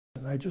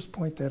And I just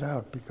point that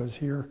out because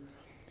here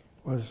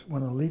was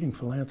one of the leading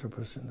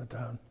philanthropists in the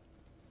town.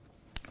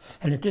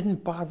 And it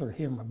didn't bother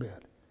him a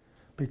bit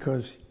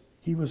because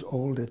he was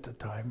old at the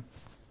time.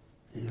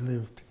 He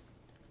lived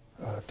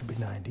to be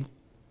 90,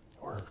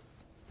 or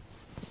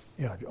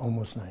yeah,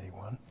 almost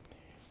 91.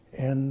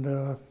 And,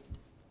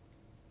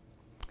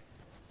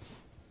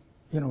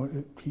 you know,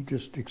 he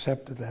just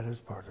accepted that as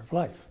part of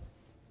life.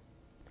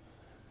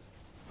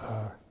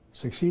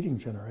 Succeeding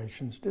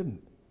generations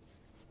didn't,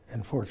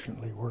 and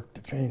fortunately worked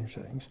to change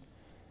things,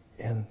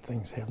 and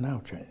things have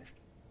now changed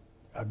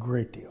a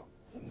great deal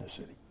in the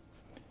city.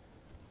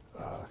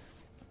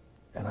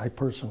 And I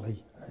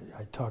personally,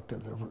 I talk to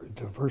the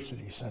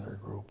Diversity Center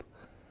group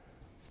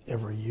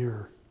every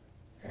year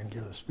and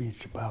give a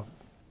speech about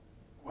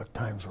what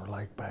times were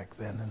like back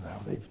then and how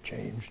they've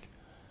changed,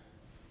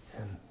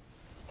 and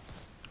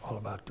all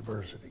about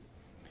diversity.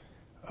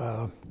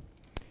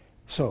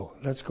 So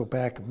let's go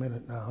back a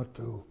minute now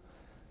to,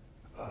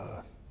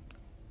 I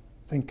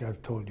think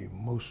I've told you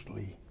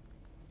mostly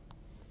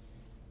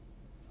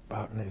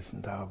about Nathan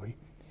Dalby.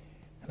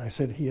 And I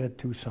said he had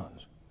two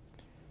sons.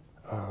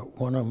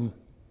 One of them,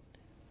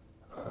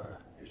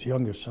 his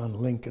youngest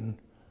son, Lincoln,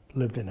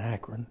 lived in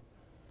Akron,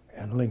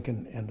 and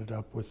Lincoln ended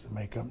up with the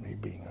May Company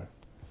being a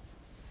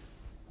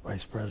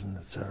vice president,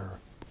 et cetera,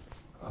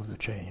 of the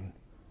chain,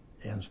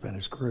 and spent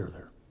his career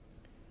there.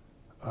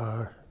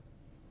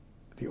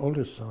 The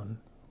oldest son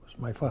was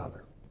my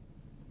father.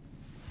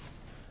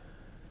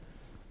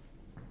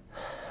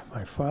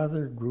 My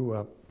father grew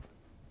up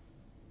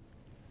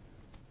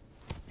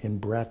in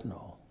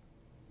Bracknell,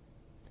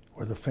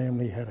 where the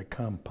family had a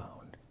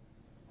compound,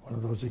 one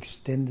of those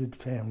extended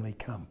family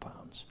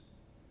compounds,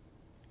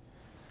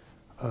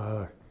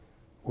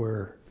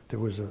 where there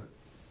was a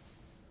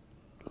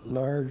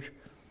large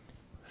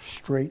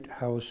straight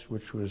house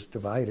which was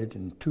divided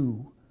in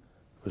two.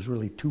 It was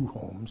really two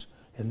homes,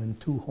 and then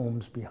two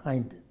homes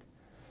behind it.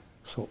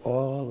 So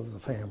all of the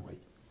family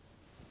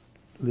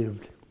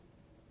lived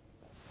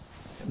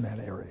in that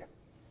area.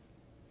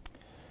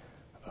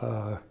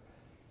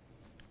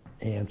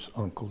 Aunts,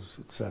 uncles,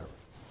 etc.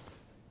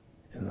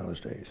 in those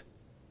days.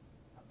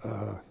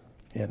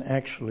 And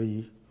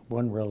actually,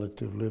 one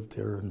relative lived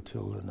there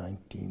until the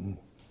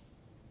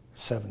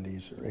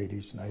 1970s or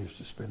 80s, and I used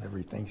to spend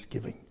every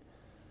Thanksgiving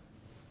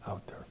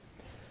out there.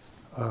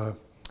 So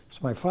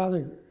my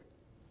father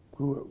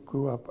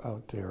grew up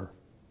out there.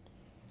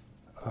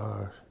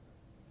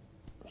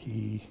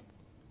 He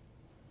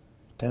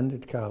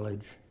attended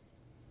college,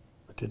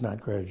 but did not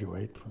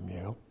graduate from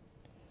Yale.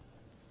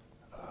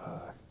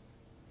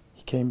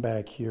 He came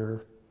back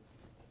here,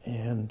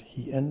 and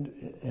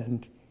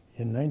in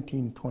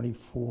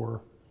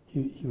 1924,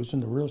 he was in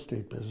the real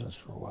estate business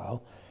for a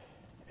while,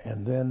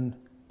 and then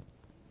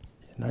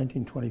in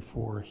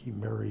 1924 he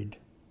married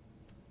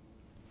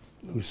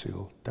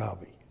Lucille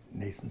Dalby,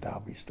 Nathan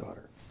Dalby's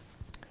daughter.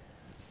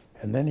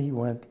 And then he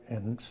went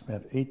and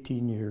spent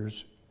 18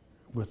 years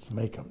with the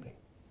May Company.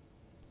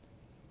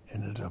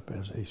 Ended up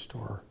as a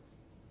store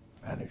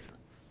manager,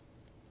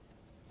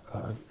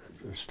 a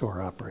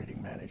store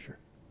operating manager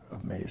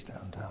of May's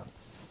downtown.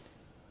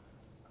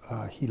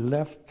 He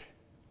left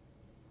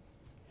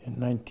in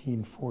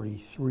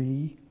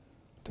 1943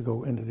 to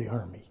go into the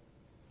Army.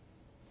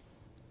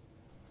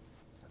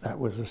 That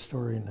was a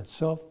story in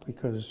itself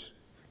because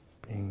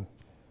being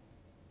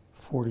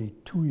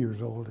 42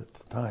 years old at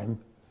the time,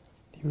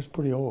 he was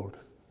pretty old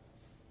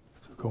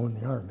to go in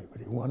the Army, but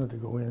he wanted to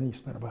go in. He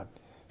spent about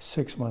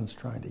 6 months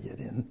trying to get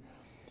in,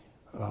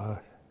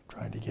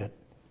 trying to get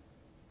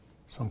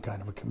some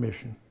kind of a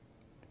commission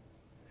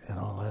and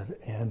all that,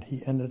 and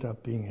he ended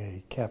up being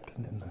a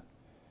captain in the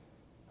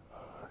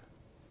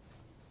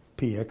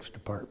PX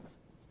department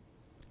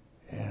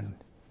and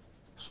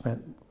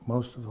spent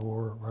most of the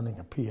war running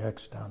a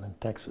PX down in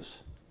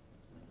Texas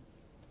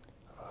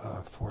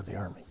for the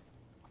Army.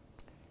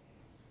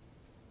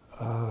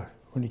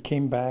 When he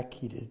came back,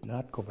 he did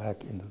not go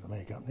back into the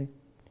May Company.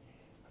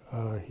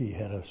 He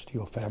had a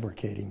steel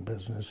fabricating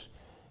business,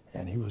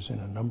 and he was in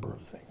a number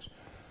of things.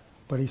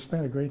 But he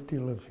spent a great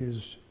deal of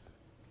his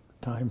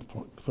time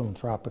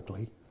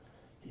philanthropically.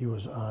 He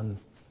was on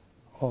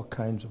all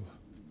kinds of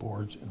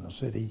boards in the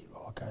city,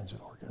 all kinds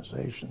of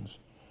organizations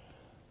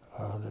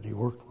that he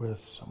worked with,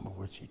 some of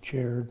which he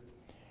chaired.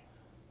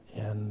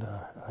 And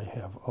I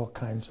have all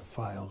kinds of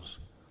files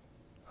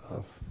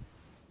of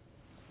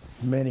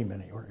many,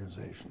 many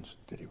organizations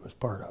that he was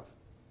part of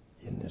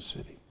in this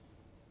city.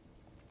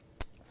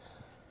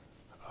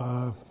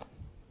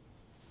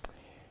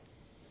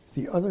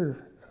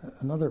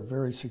 Another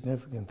very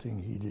significant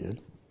thing he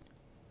did,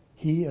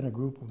 he and a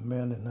group of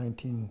men in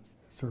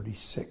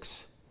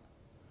 1936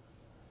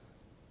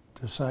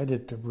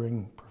 decided to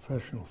bring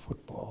professional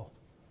football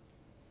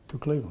to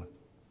Cleveland.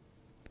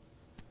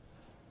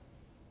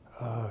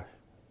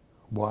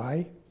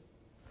 Why?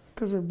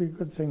 Because it would be a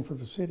good thing for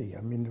the city.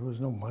 I mean, there was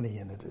no money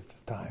in it at the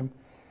time.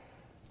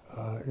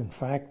 In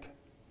fact,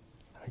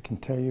 I can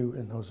tell you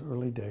in those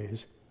early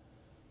days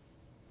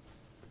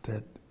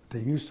that they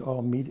used to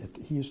all meet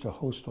he used to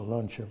host a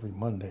lunch every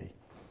Monday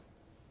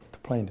to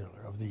plain dealer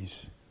of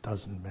these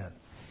dozen men.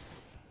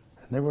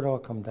 And they would all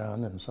come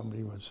down and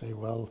somebody would say,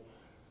 well,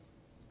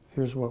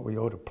 here's what we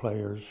owe to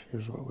players,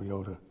 here's what we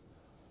owe to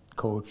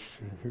coach,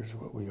 here's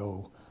what we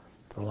owe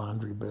the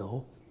laundry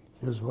bill,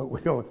 here's what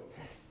we owe.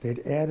 They'd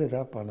add it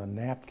up on a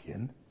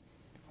napkin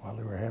while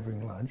they were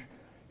having lunch,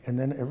 and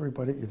then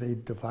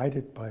they'd divide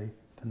it by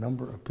the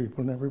number of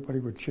people, and everybody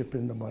would chip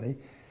in the money,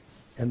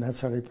 and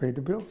that's how they paid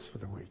the bills for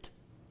the week.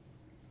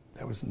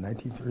 That was in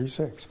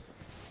 1936.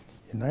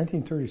 In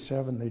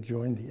 1937, they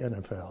joined the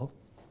NFL,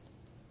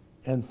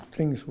 and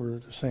things were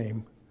the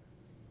same.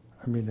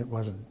 I mean, it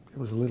was a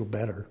little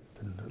better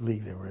than the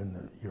league they were in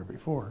the year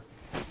before,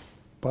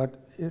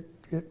 but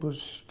it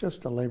was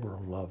just a labor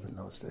of love in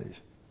those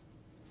days,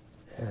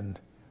 and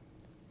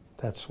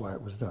that's why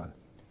it was done.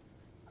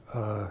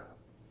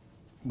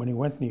 When he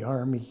went in the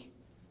Army,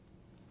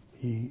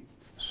 he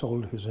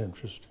sold his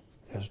interest,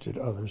 as did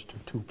others, to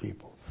two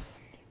people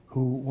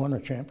who won a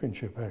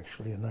championship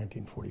actually in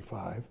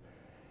 1945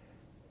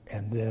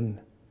 and then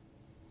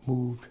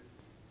moved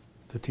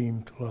the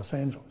team to Los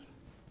Angeles.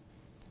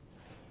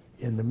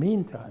 In the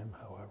meantime,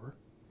 however,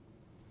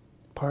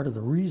 part of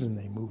the reason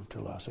they moved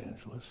to Los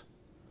Angeles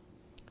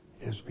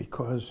is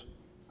because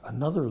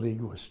another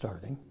league was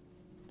starting,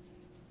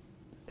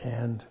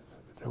 and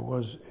there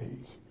was a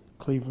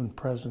Cleveland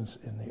presence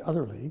in the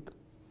other league.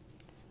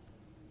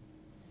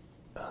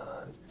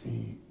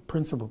 The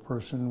principal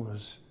person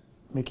was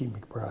Mickey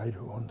McBride,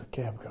 who owned the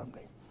cab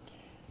company.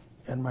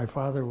 And my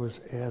father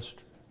was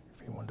asked if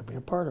he wanted to be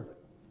a part of it.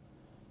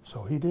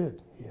 So he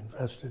did. He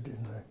invested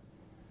in the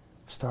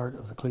start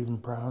of the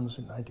Cleveland Browns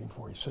in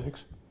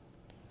 1946.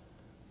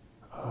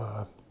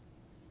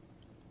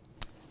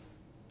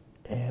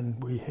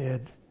 And we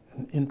had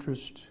an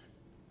interest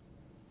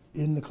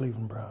in the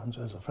Cleveland Browns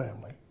as a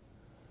family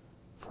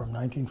from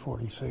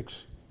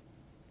 1946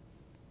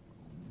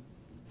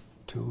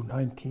 to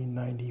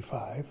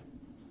 1995,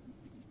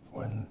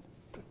 when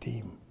the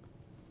team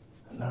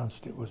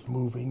announced it was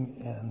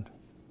moving, and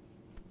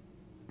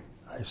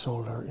I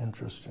sold our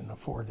interest in a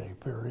 4-day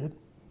period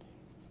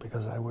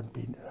because I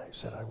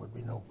said I would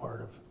be no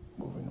part of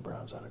moving the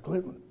Browns out of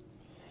Cleveland.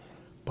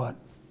 But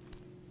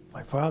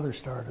my father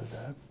started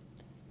that,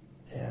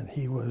 and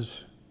he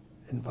was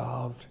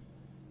involved,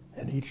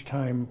 and each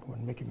time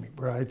when Mickey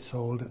McBride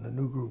sold and a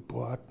new group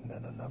bought, and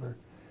then another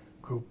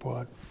group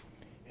bought,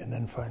 and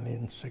then finally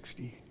in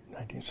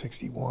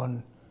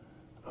 1961,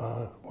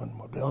 when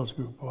Modell's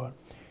group bought,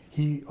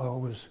 he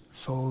always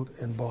sold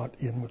and bought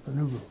in with the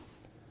new group.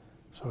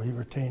 So he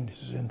retained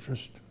his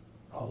interest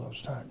all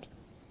those times.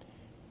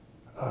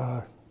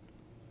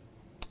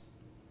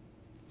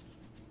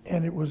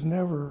 And it was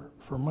never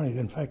for money.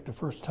 In fact, the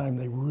first time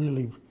they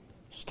really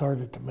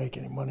started to make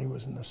any money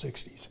was in the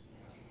 60s.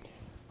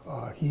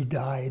 He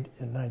died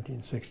in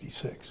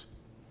 1966.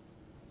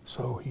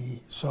 So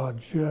he saw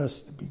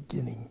just the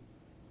beginning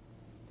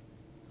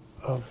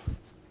of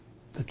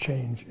the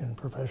change in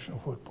professional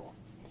football.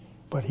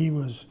 But he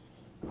was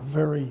a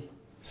very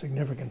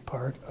significant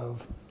part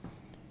of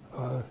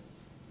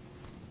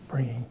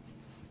bringing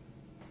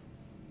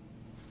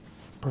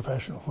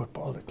professional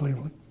football to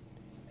Cleveland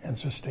and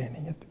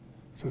sustaining it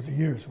through the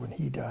years. When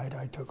he died,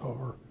 I took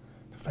over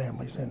the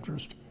family's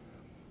interest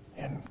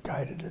and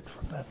guided it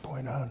from that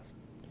point on.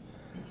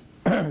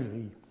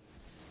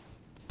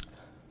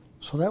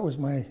 So that was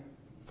my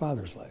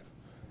father's life.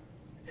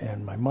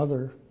 And my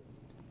mother,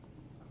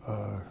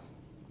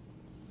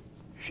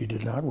 she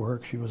did not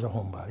work. She was a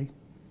homebody.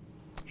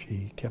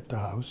 She kept the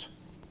house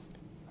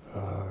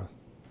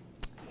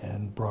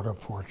and brought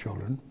up 4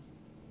 children,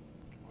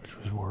 which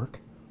was work.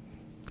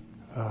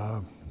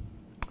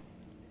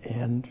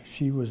 And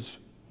she was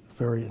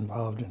very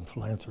involved in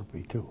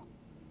philanthropy too,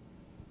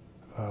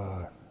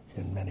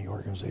 in many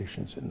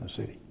organizations in the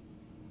city.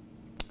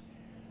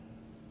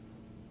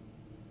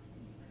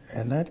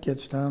 And that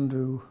gets down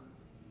to,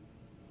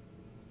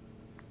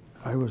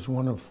 I was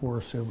one of 4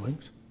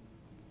 siblings.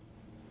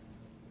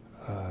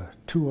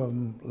 2 of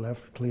them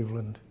left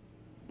Cleveland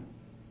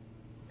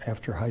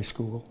after high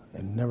school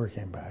and never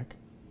came back.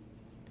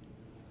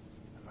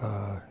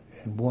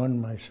 And one,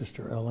 my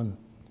sister Ellen,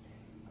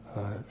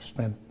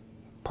 spent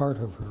part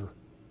of her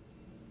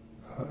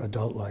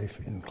adult life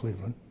in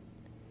Cleveland,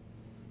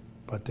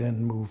 but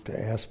then moved to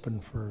Aspen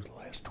for the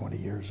last 20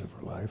 years of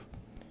her life,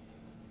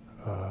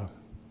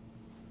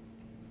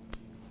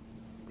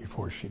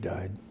 before she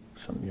died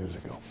some years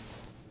ago.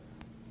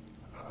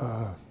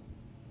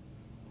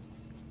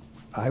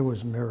 I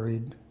was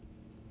married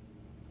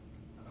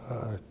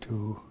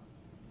to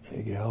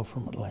a gal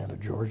from Atlanta,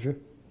 Georgia,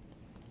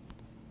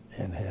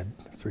 and had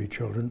 3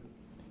 children.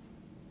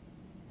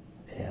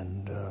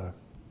 And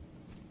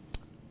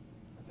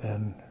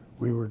then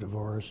we were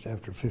divorced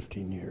after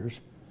 15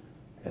 years,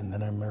 and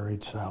then I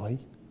married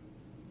Sally,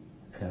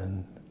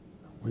 and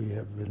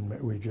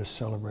we just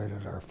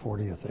celebrated our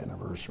 40th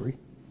anniversary.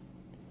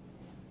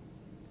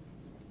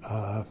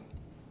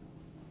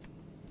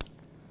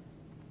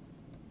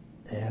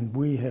 And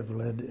we have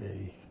led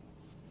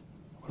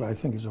what I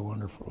think is a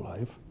wonderful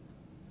life.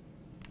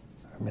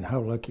 I mean,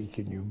 how lucky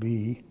can you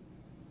be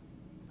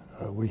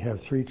We have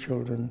 3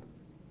 children,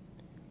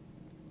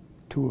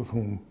 2 of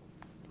whom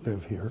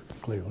live here in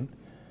Cleveland,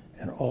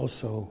 and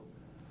also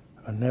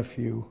a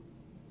nephew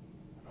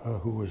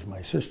who was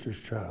my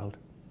sister's child,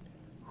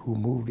 who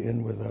moved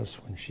in with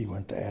us when she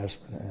went to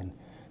Aspen, and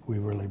we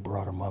really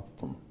brought him up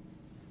from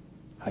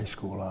high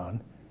school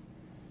on,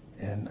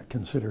 and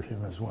considered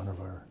him as one of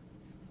our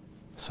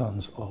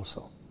sons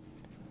also.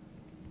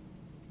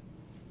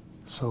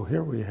 So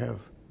here we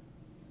have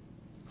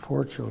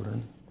 4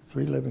 children,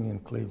 3 living in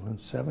Cleveland,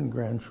 7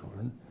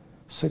 grandchildren,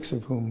 6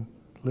 of whom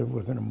live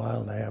within a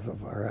mile and a half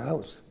of our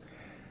house.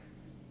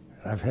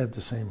 And I've had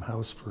the same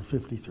house for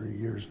 53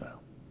 years now.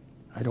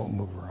 I don't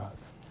move around.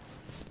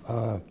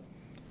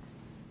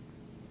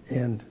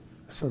 And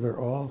so they're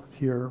all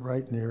here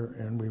right near,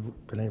 and we've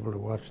been able to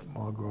watch them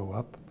all grow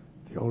up.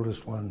 The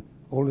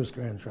oldest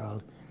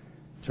grandchild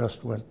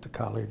just went to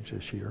college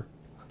this year.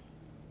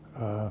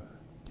 And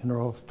they're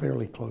all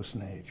fairly close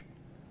in age.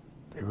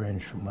 They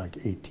range from like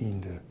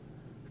 18 to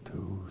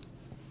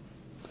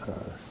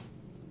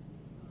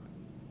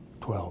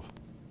 12,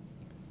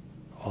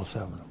 all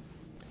 7 of them.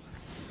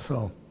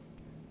 So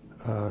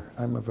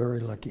I'm a very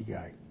lucky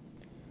guy.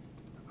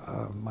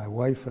 My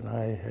wife and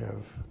I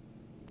have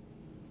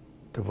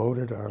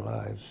devoted our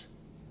lives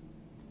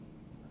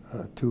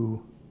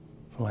to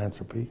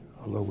philanthropy,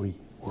 although we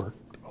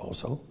worked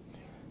also.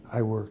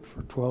 I worked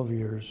for 12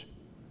 years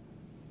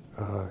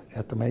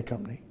at the May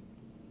Company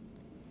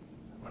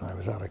when I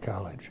was out of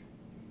college.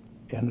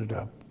 Ended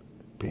up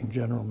being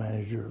general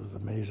manager of the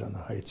Mays on the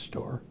Heights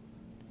store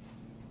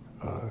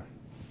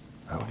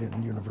out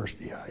in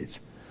University Heights.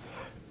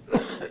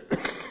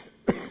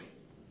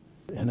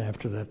 And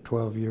after that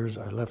 12 years,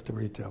 I left the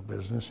retail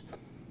business,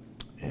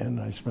 and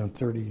I spent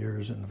 30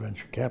 years in the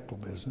venture capital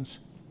business.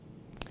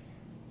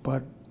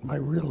 But my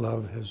real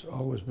love has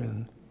always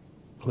been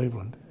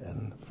Cleveland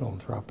and the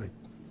philanthropic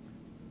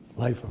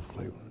life of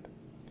Cleveland.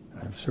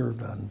 I've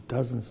served on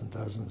dozens and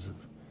dozens of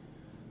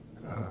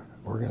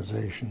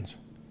organizations.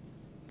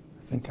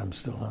 I think I'm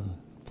still on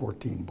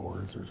 14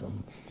 boards or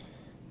something,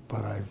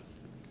 but I've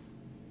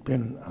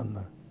been on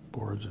the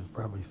boards of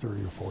probably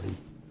 30 or 40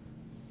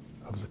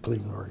 of the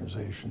Cleveland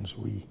organizations.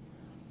 We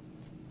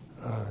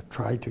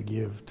try to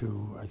give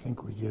to, I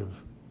think we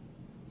give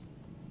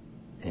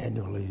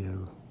annually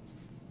to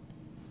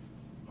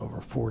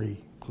over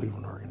 40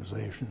 Cleveland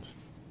organizations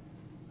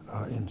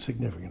in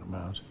significant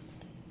amounts.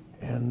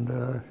 And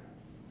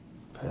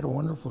I've had a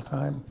wonderful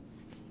time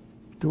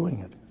doing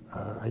it.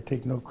 I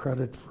take no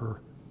credit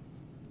for,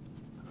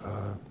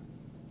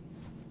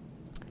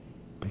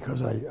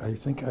 because I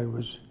think I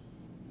was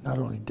not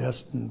only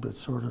destined but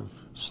sort of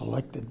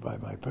selected by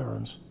my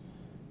parents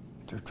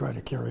to try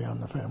to carry on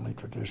the family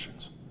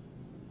traditions,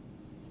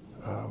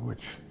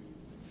 which,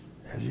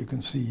 as you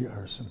can see,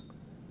 are some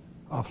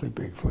awfully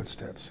big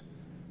footsteps.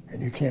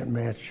 And you can't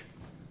match,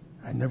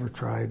 I never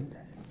tried,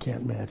 and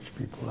can't match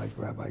people like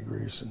Rabbi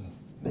Gries and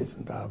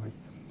Nathan Davy.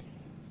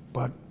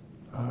 But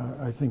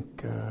I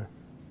think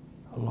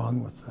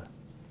along with the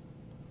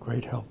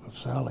great help of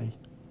Sally,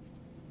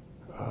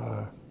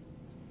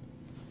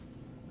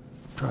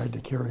 tried to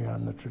carry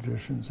on the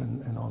traditions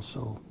and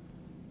also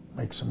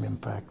make some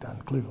impact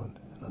on Cleveland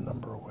in a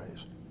number of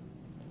ways.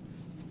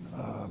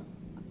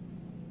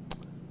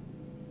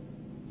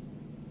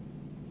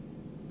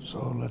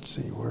 So let's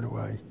see, where do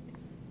I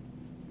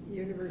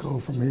go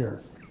from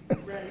here?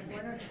 Right.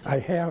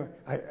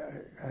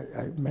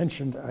 I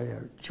mentioned I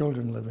have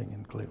children living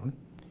in Cleveland.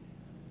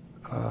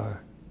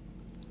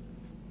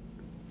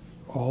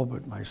 All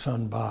but my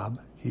son Bob.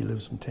 He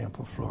lives in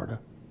Tampa, Florida,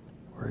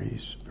 where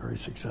he's a very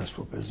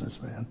successful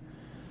businessman.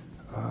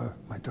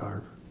 My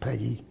daughter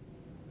Peggy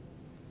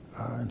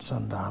and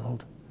son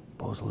Donald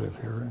both live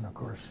here, and of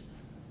course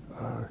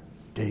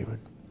David,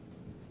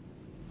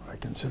 who I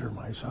consider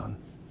my son,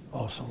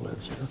 also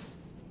lives here.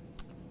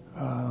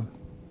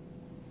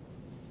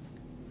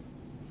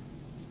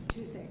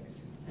 2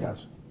 things.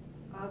 Yes.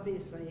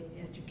 Obviously,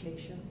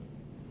 education.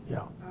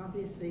 Yeah.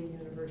 Obviously,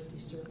 university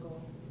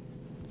circle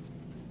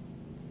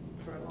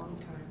for a long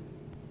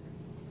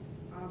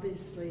time.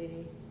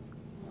 Obviously,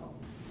 well,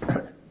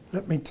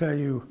 Let me tell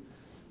you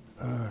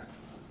a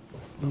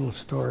little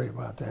story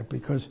about that,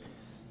 because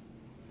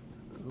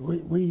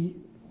we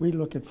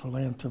look at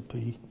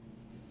philanthropy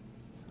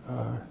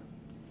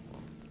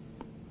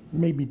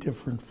maybe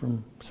different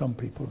from some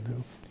people do.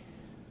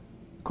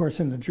 Of course,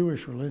 in the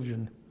Jewish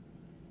religion,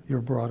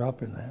 you're brought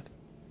up in that.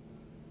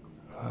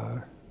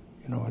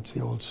 You know, it's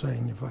the old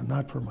saying, if I'm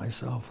not for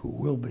myself, who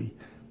will be?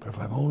 But if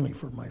I'm only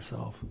for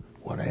myself,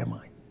 what am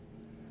I?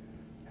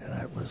 And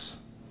that was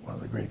one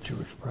of the great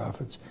Jewish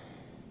prophets.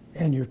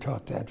 And you're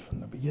taught that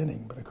from the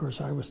beginning. But of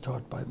course, I was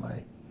taught by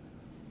my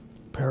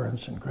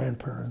parents and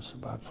grandparents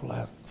about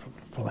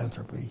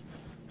philanthropy.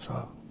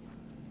 So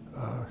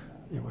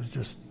it was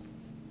just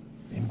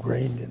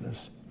ingrained in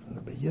us from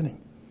the beginning.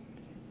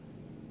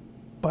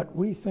 But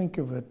we think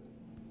of it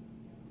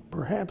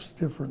perhaps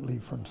differently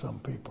from some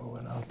people,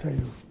 and I'll tell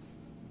you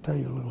a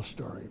little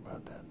story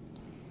about that.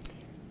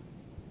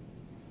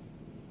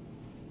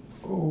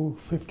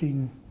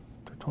 15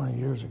 to 20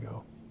 years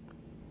ago,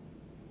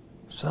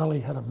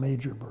 Sally had a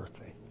major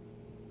birthday.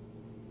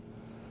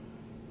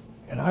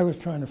 And I was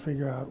trying to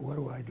figure out, what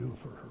do I do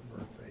for her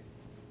birthday?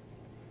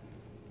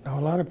 Now,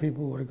 a lot of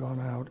people would have gone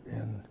out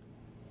and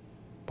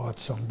bought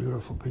some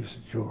beautiful piece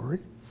of jewelry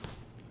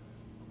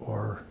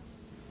or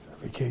a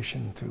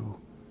vacation to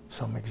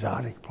some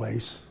exotic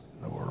place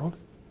in the world.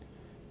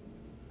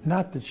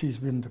 Not that she's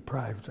been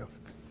deprived of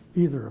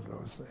either of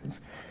those things,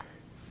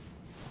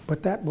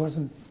 but that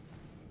wasn't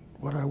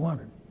what I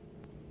wanted.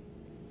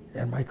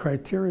 And my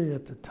criteria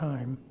at the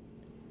time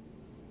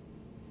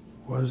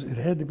was it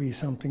had to be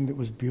something that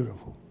was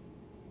beautiful,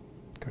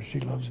 because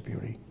she loves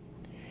beauty.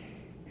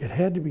 It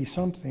had to be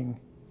something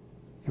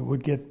that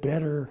would get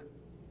better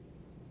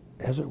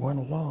as it went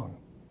along,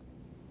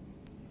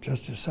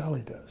 just as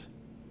Sally does.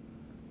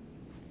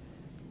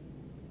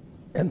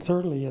 And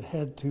thirdly, it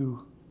had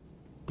to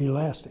be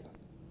lasting.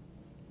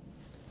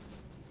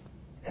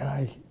 And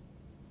I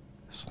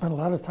spent a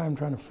lot of time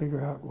trying to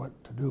figure out what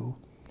to do.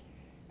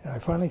 And I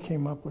finally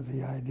came up with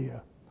the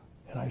idea.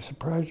 And I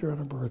surprised her on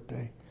her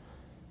birthday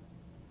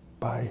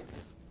by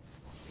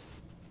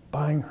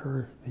buying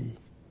her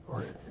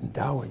or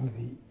endowing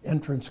the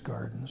entrance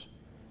gardens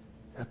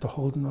at the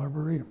Holden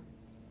Arboretum.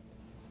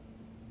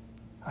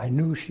 I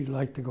knew she'd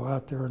like to go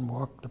out there and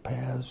walk the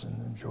paths and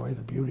enjoy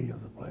the beauty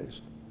of the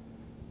place.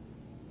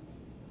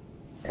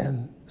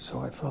 And so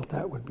I felt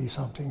that would be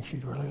something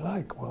she'd really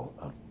like. Well,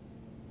 I'll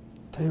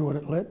tell you what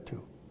it led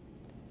to.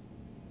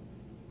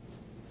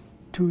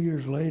 2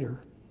 years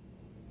later,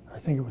 I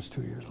think it was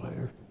 2 years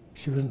later,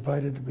 she was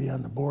invited to be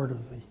on the board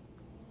of the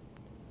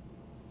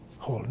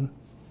Holden.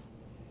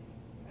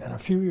 And a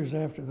few years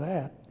after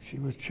that, she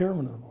was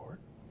chairman of the board,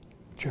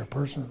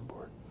 chairperson of the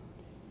board,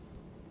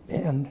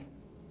 and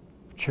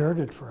chaired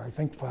it for, I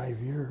think, 5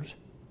 years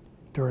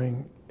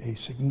during a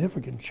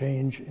significant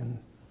change in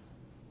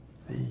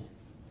the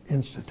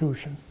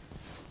institution.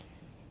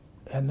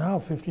 And now,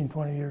 15,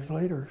 20 years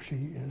later, she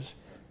is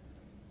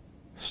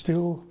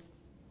still,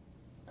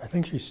 I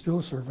think she's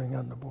still serving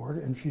on the board,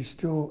 and she's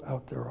still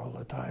out there all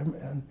the time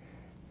and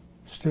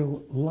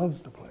still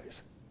loves the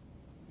place.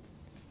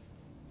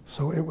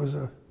 So it was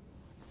a...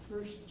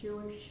 First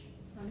Jewish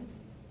money?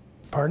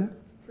 Pardon?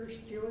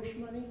 First Jewish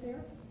money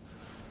there?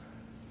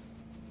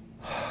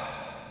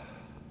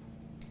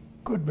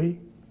 Could be.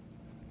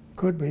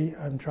 Could be.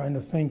 I'm trying to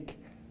think.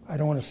 I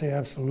don't want to say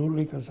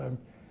absolutely, because I'm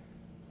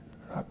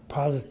not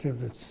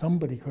positive that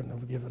somebody couldn't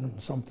have given him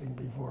something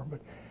before,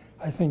 but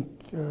I think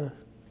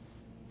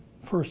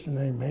first in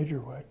any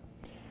major way.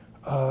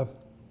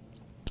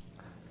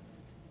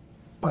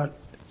 But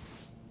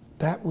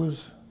that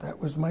was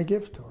my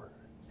gift to her.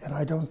 And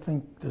I don't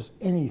think there's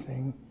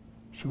anything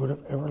she would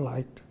have ever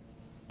liked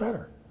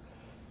better.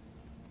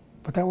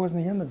 But that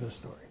wasn't the end of the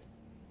story.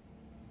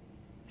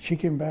 She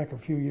came back a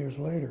few years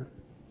later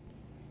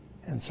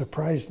and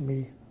surprised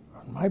me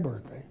on my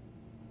birthday,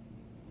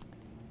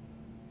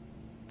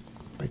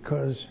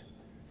 because,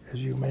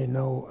 as you may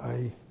know,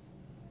 I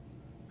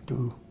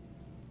do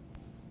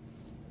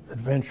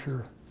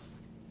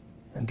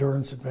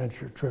endurance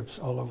adventure trips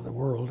all over the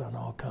world on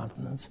all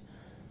continents,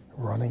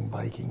 running,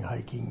 biking,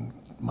 hiking,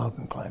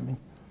 mountain climbing.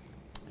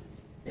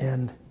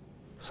 And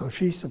so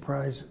she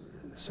surprises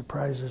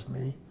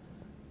me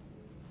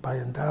by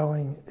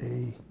endowing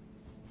a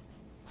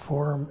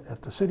forum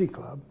at the City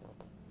Club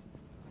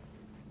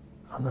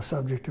on the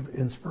subject of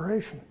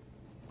inspiration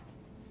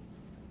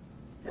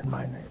in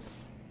my name.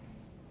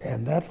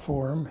 And that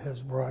forum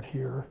has brought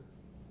here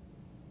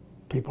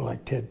people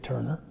like Ted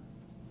Turner,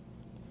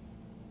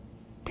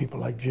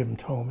 people like Jim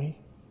Thome,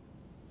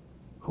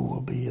 who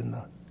will be in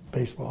the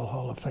Baseball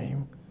Hall of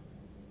Fame.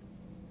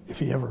 If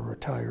he ever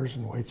retires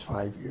and waits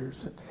 5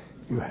 years,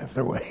 you have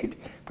to wait,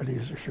 but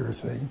he's a sure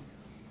thing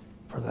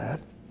for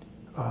that.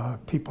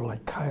 People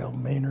like Kyle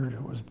Maynard,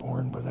 who was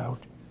born without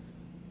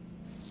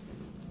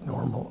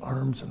normal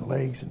arms and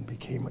legs and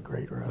became a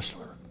great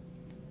wrestler.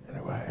 And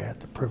I had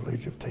the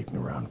privilege of taking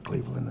around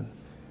Cleveland and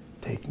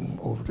taking him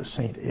over to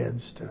St.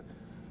 Ed's to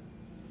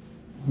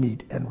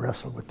meet and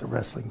wrestle with the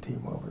wrestling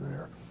team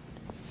over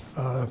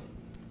there.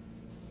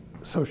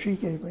 So she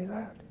gave me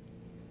that.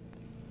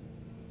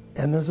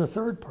 And there's a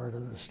third part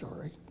of the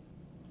story,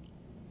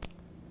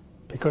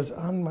 because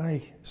on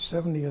my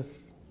 70th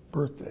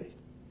birthday,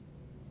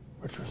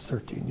 which was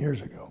 13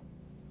 years ago,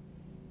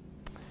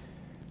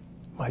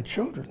 my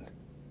children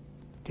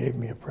gave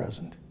me a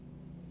present,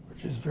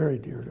 which is very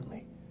dear to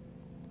me.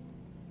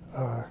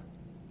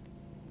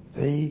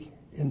 They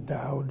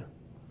endowed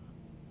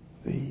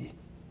the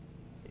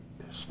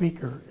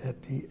speaker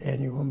at the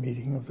annual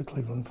meeting of the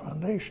Cleveland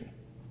Foundation.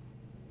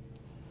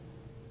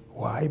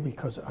 Why?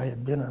 Because I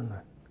had been on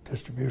the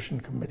distribution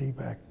committee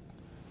back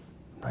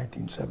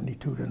 1972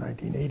 to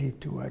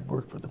 1982. I'd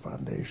worked with the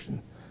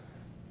foundation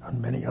on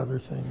many other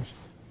things.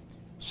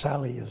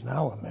 Sally is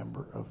now a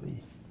member of the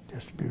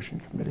distribution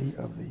committee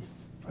of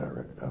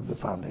the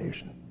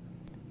foundation,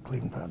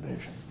 Cleveland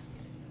Foundation.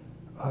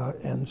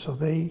 And so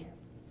they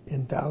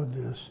endowed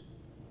this,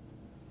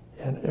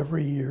 and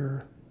every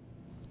year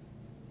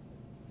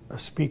a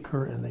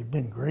speaker, and they've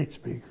been great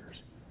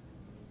speakers,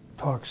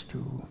 talks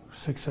to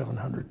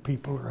 600-700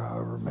 people or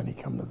however many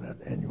come to that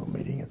annual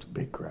meeting. It's a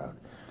big crowd.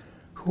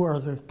 Who are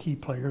the key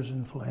players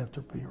in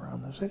philanthropy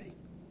around the city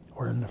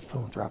or in the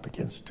philanthropic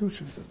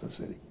institutions of the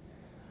city?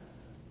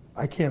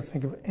 I can't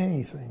think of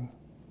anything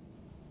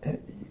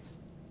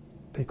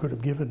they could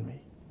have given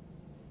me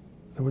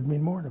that would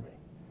mean more to me.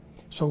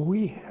 So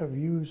we have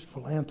used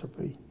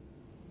philanthropy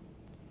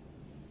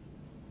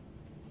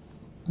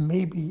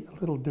maybe a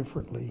little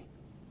differently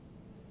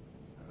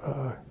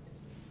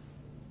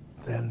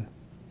than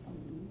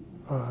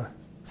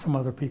some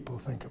other people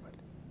think of it.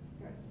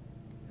 Right.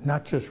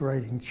 Not just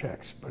writing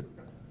checks, but...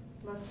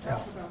 Let's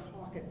talk about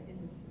Hawken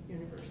in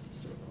University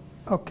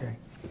Circle. Okay.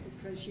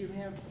 Because you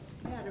have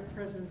had a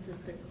presence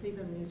at the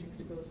Cleveland Music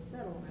School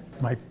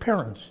settlement. My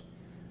parents,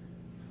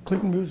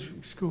 Cleveland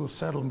Music School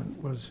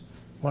settlement was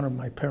one of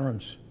my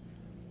parents'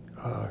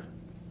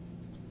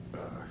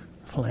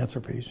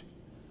 philanthropies,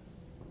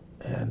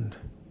 and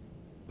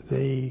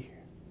they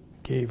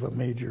gave a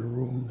major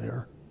room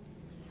there,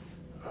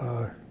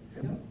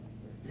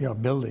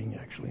 building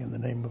actually in the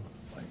name of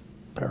my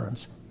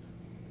parents.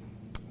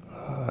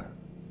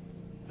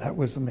 That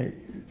was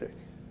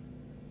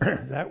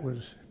that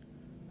was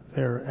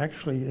there.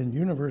 Actually, in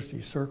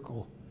University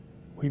Circle,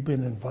 we've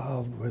been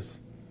involved with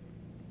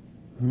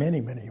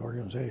many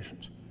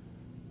organizations.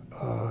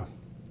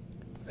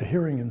 The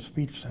Hearing and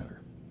Speech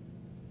Center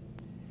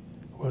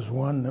was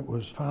one that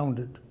was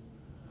founded,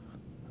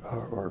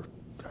 or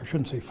I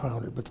shouldn't say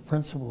founded, but the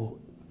principal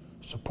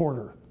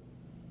supporter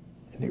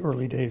in the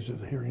early days of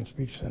the Hearing and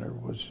Speech Center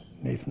was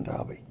Nathan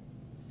Dalby.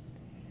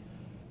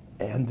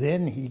 And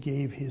then he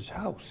gave his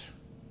house,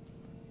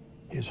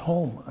 his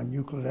home on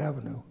Euclid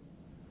Avenue,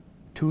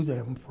 to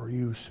them for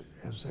use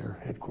as their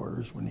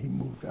headquarters when he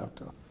moved out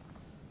to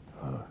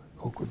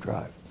Oakwood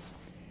Drive.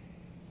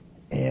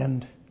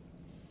 And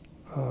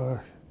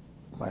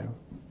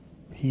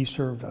he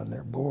served on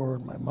their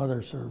board, my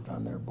mother served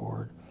on their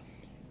board.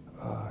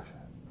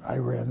 I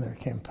ran their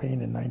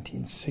campaign in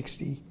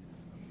 1960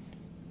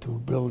 to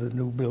build a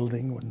new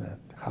building when that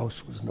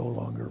house was no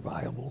longer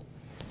viable.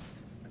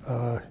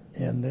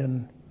 And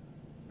then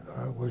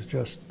was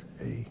just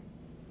a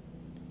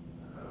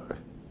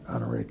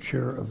honorary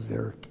chair of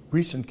their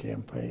recent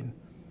campaign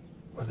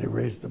where they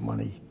raised the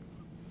money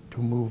to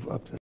move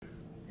up to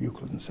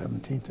Euclid and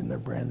 17th in their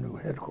brand new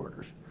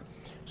headquarters.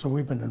 So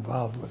we've been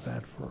involved with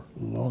that for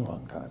a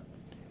long time.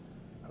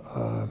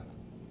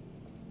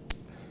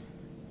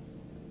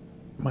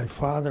 My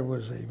father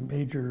was a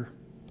major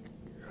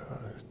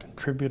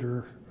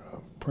contributor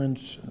of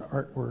prints and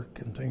artwork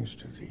and things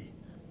to the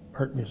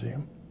Art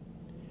Museum.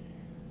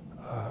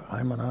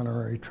 I'm an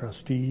honorary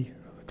trustee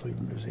of the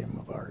Cleveland Museum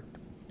of Art.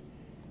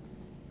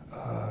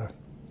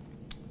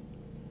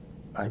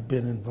 I've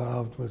been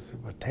involved with the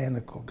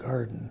Botanical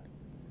Garden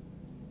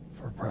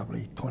for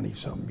probably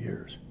 20-some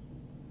years.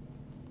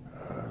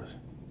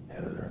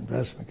 Head of their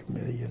investment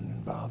committee and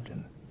involved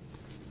in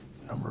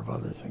a number of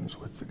other things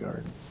with the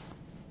garden.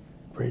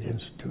 Great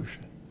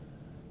institution.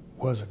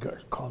 Was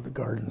called the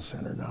Garden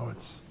Center. Now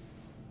it's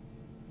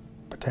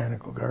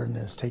Botanical Garden,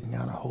 and it's taking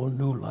on a whole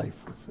new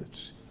life with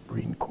its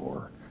green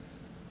core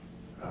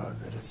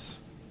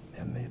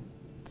and the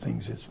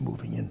things it's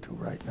moving into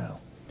right now.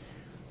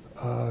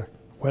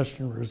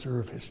 Western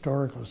Reserve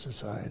Historical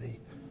Society,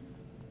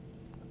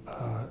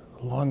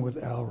 along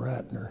with Al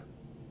Ratner,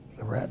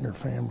 the Ratner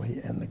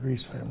family and the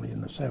Gries family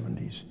in the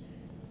 70s,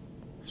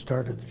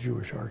 started the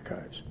Jewish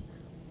Archives.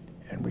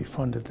 And we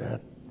funded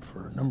that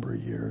for a number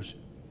of years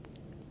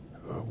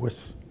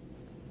with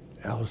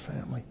Al's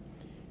family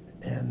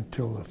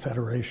until the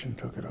Federation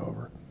took it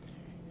over.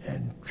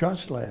 And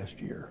just last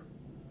year,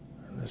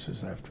 and this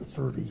is after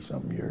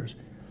 30-some years,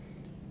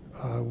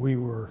 we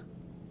were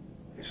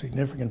a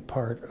significant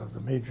part of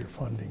the major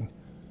funding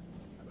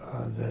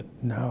that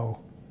now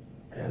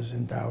has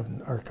endowed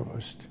an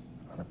archivist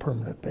on a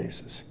permanent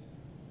basis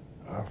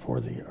for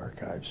the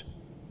archives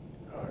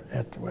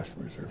at the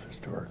Western Reserve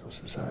Historical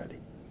Society.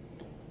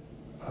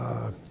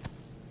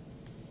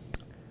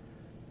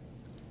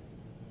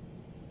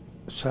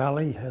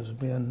 Sally has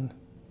been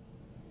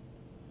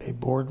a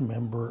board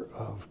member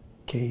of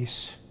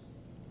CASE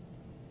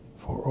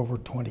for over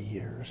 20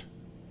 years.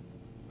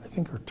 I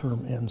think her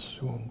term ends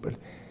soon, but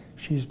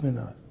she's been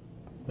a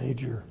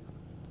major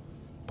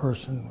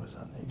person, was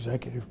on the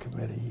executive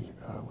committee,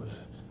 was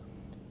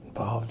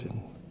involved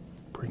in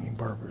bringing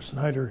Barbara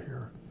Snyder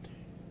here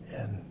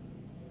and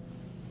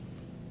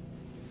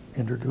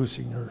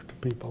introducing her to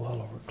people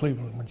all over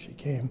Cleveland when she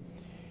came,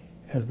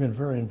 has been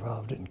very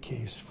involved in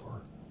CASE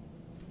for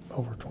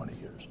over 20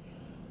 years.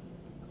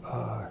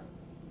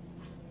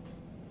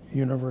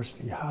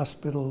 University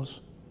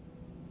hospitals,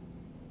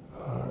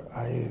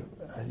 I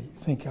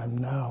think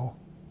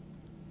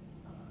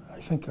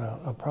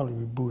I'll probably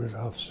be booted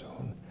off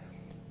soon,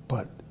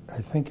 but I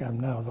think I'm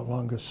now the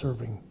longest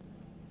serving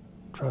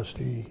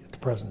trustee at the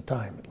present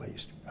time, at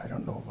least. I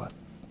don't know about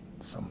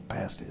some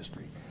past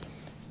history,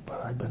 but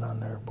I've been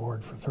on their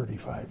board for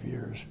 35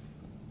 years,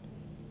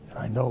 and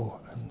I know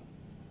I'm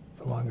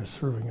the longest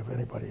serving of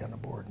anybody on the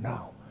board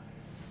now.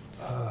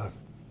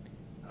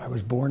 I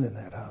was born in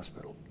that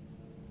hospital,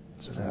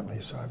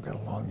 incidentally, so I've got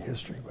a long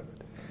history with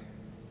it.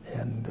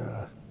 And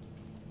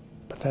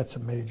but that's a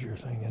major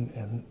thing,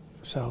 and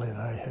Sally and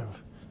I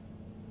have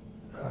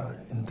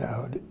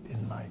endowed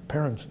in my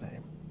parents'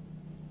 name,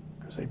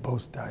 because they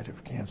both died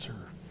of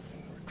cancer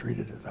and were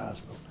treated at the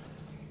hospital,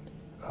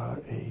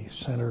 a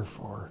center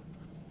for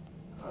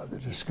the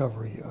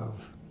discovery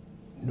of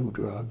new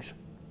drugs,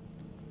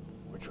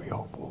 which we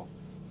hope will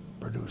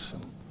produce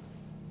some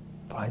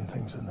fine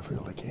things in the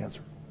field of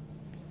cancer.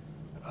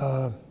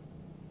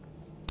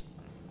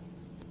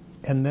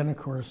 And then, of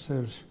course,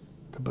 there's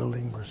the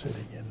building we're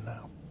sitting in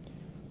now,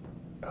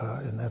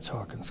 and that's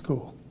Hawkins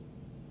School,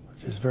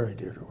 which is very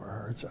dear to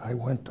our hearts. I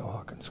went to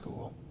Hawkins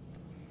School.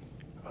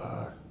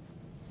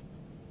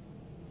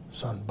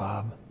 Son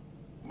Bob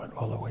went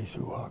all the way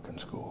through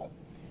Hawkins School.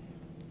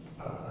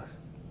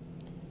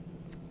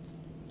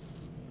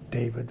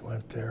 David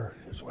went there,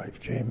 his wife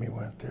Jamie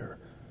went there.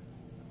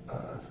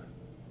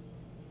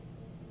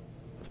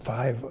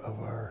 5 of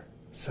our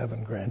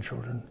 7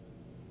 grandchildren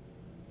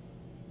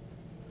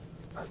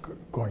are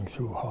going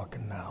through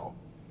Hawkins now,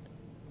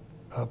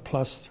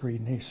 plus 3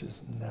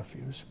 nieces and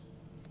nephews.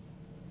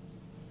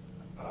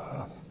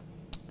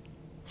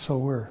 So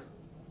we're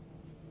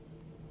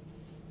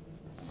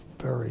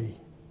very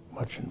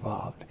much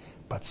involved.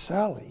 But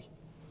Sally,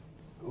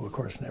 who of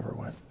course never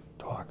went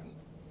to Hawkins,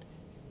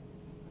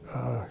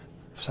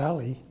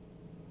 Sally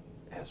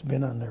has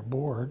been on their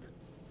board,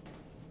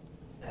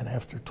 and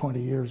after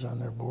 20 years on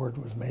their board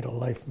was made a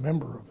life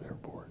member of their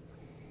board.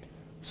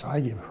 So I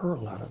give her a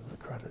lot of the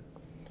credit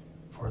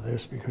for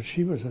this, because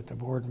she was at the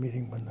board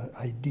meeting when the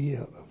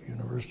idea of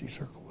University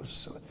Circle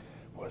was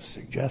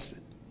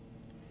suggested,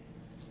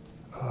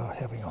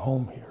 having a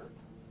home here.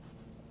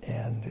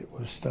 And it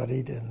was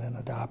studied and then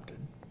adopted.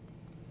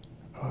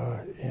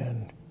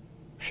 And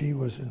she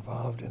was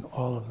involved in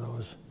all of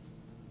those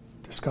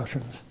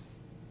discussions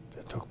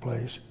that took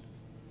place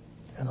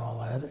and all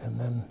that. And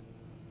then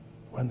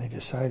when they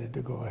decided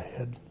to go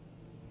ahead,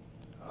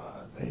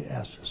 they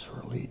asked us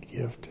for a lead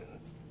gift. And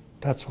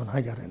that's when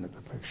I got into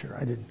the picture.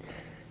 I didn't,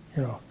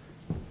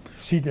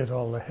 she did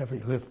all the heavy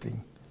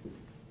lifting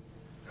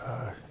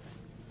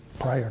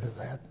prior to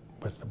that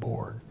with the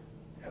board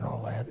and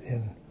all that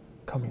in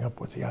coming up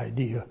with the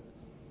idea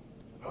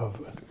of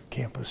a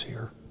campus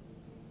here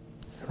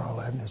and all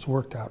that, and it's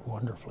worked out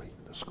wonderfully.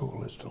 The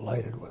school is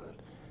delighted with it.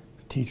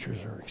 The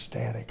teachers are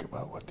ecstatic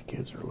about what the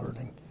kids are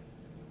learning,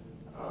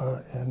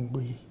 and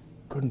we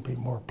couldn't be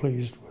more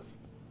pleased with,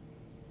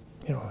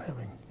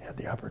 having had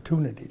the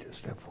opportunity to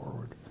step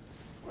forward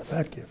with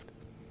that gift.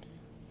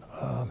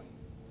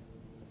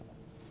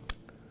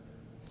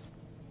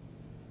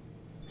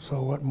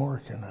 So what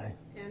more can I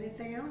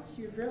Anything else?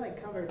 You've really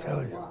covered tell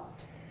a you? lot.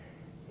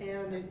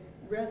 And it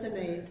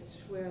resonates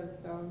with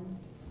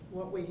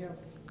what we have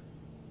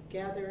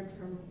gathered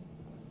from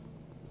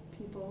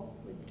people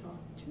we've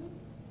talked to.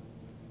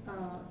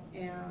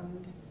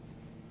 And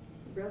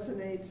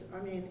resonates,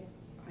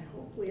 I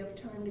hope we have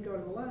time to go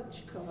to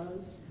lunch,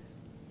 because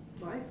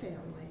my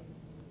family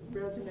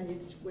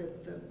resonates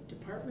with the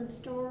department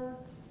store,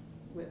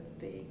 with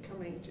the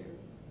coming to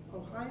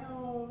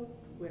Ohio,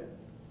 with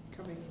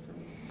coming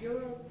from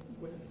Europe,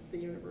 with the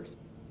university.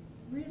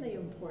 Really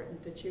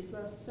important that you've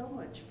left so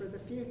much for the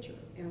future,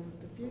 and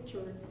the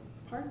future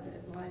part of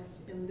it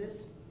lies in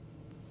this,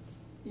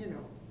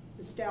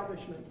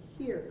 establishment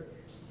here,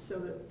 so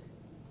that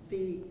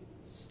the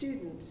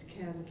students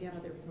can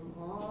gather from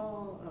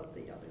all of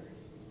the other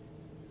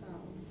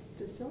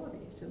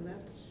facilities, and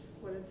that's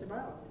what it's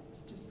about. It's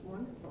just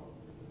wonderful.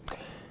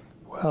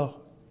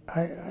 Well,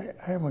 I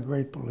am a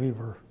great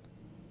believer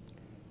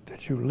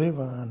that you live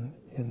on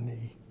in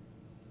the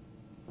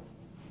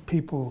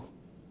people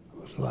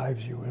whose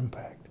lives you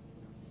impact.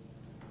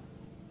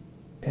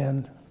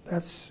 And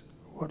that's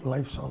what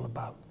life's all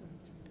about.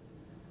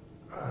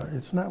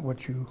 It's not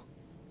what you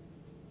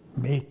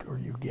make or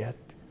you get.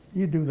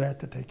 You do that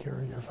to take care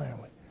of your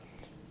family.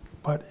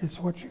 But it's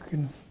what you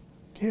can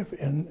give.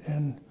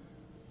 And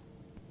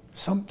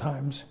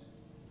sometimes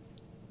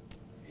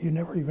you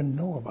never even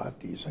know about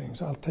these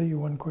things. I'll tell you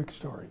one quick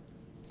story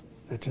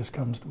that just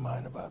comes to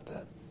mind about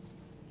that.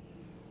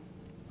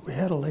 We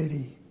had a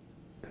lady,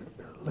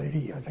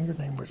 I think her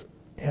name was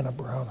Anna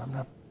Brown, I'm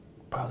not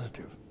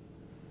positive.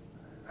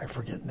 I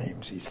forget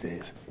names these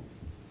days,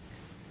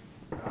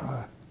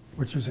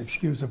 which is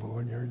excusable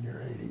when you're in your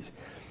 80s.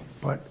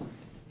 But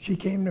she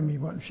came to me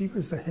she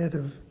was the head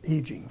of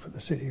aging for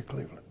the city of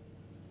Cleveland.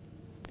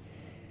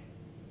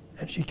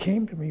 And she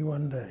came to me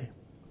one day,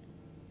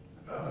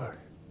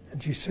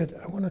 and she said,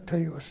 I want to tell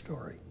you a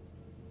story.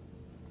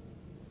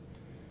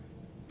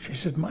 She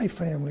said, my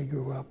family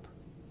grew up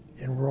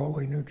in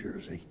Rahway, New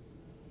Jersey.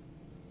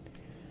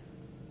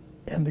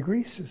 And the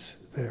Grieses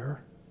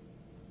there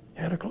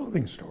had a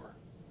clothing store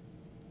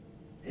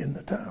in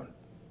the town.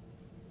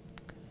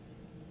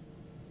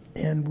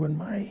 And when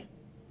my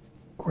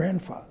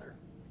grandfather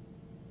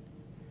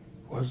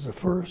was the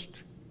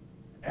first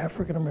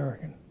African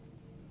American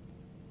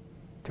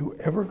to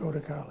ever go to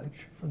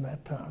college from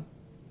that town.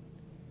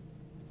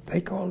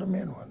 They called him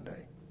in one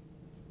day,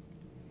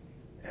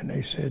 and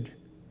they said,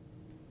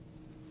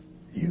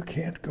 you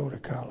can't go to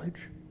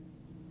college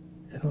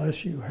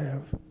unless you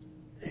have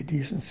a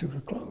decent suit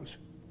of clothes.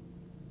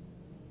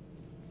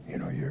 You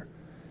know, your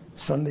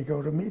Sunday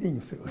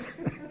go-to-meeting suit,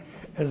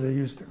 as they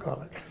used to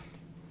call it.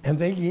 And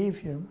they gave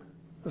him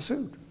a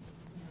suit.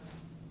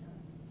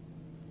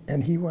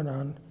 And he went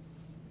on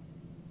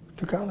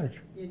to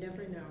college. You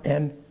never know.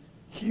 And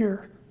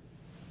here,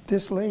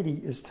 this lady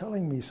is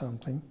telling me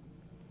something,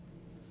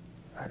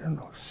 I don't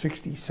know,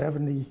 60,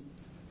 70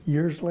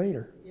 years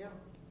later, Yeah.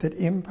 that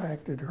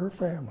impacted her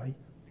family,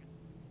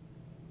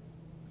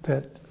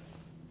 that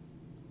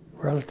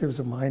relatives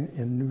of mine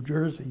in New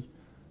Jersey,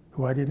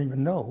 who I didn't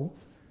even know,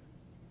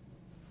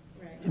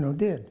 Right. you know,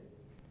 did.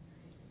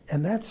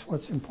 And that's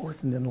what's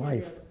important in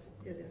life,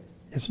 It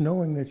is. is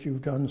knowing that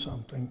you've done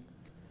something,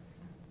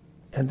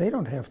 and they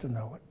don't have to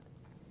know it,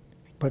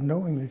 but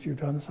knowing that you've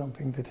done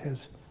something that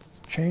has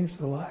changed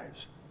the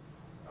lives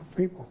of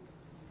people.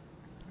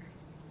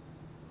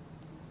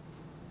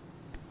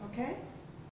 Okay?